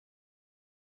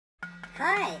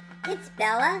Hi, it's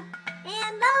Bella and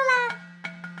Lola.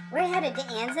 We're headed to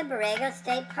Anza-Borrego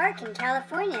State Park in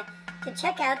California to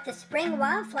check out the spring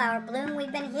wildflower bloom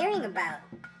we've been hearing about.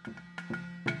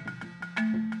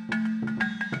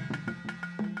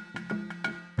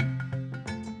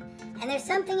 And there's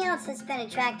something else that's been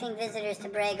attracting visitors to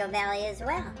Borrego Valley as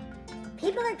well.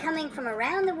 People are coming from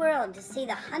around the world to see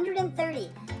the 130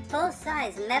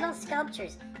 full-size metal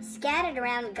sculptures scattered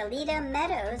around Galleta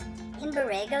Meadows in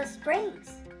Borrego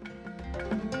Springs.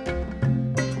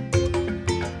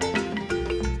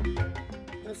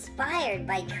 Inspired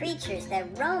by creatures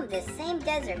that roamed this same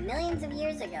desert millions of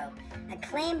years ago,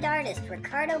 acclaimed artist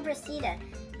Ricardo Breceda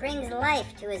brings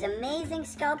life to his amazing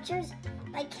sculptures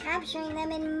by capturing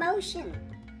them in motion.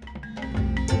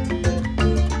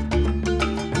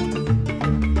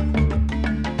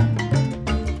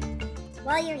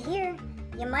 While you're here,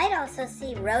 you might also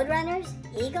see roadrunners,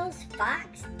 eagles,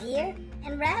 fox, deer,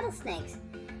 and rattlesnakes,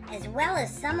 as well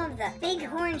as some of the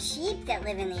bighorn sheep that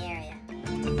live in the area.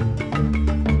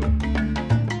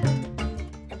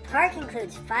 The park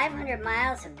includes 500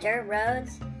 miles of dirt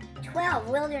roads, 12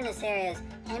 wilderness areas,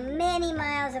 and many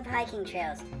miles of hiking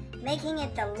trails, making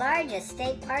it the largest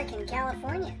state park in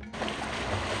California.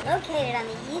 Located on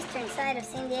the eastern side of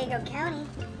San Diego County,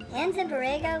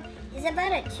 Anza-Borrego is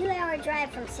about a 2-hour drive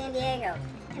from San Diego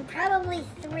and probably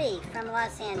 3 from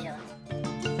Los Angeles.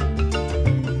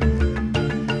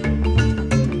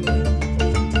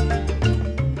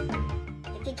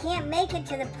 If you can't make it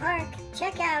to the park,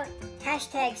 check out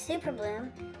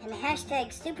 #Superbloom and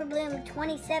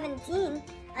 #Superbloom2017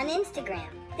 on Instagram.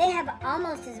 They have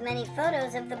almost as many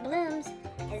photos of the blooms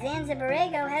as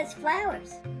Anza-Borrego has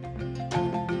flowers.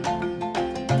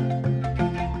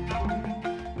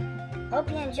 Hope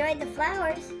you enjoyed the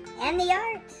flowers and the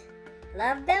art.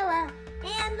 Love, Bella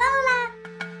And Lola.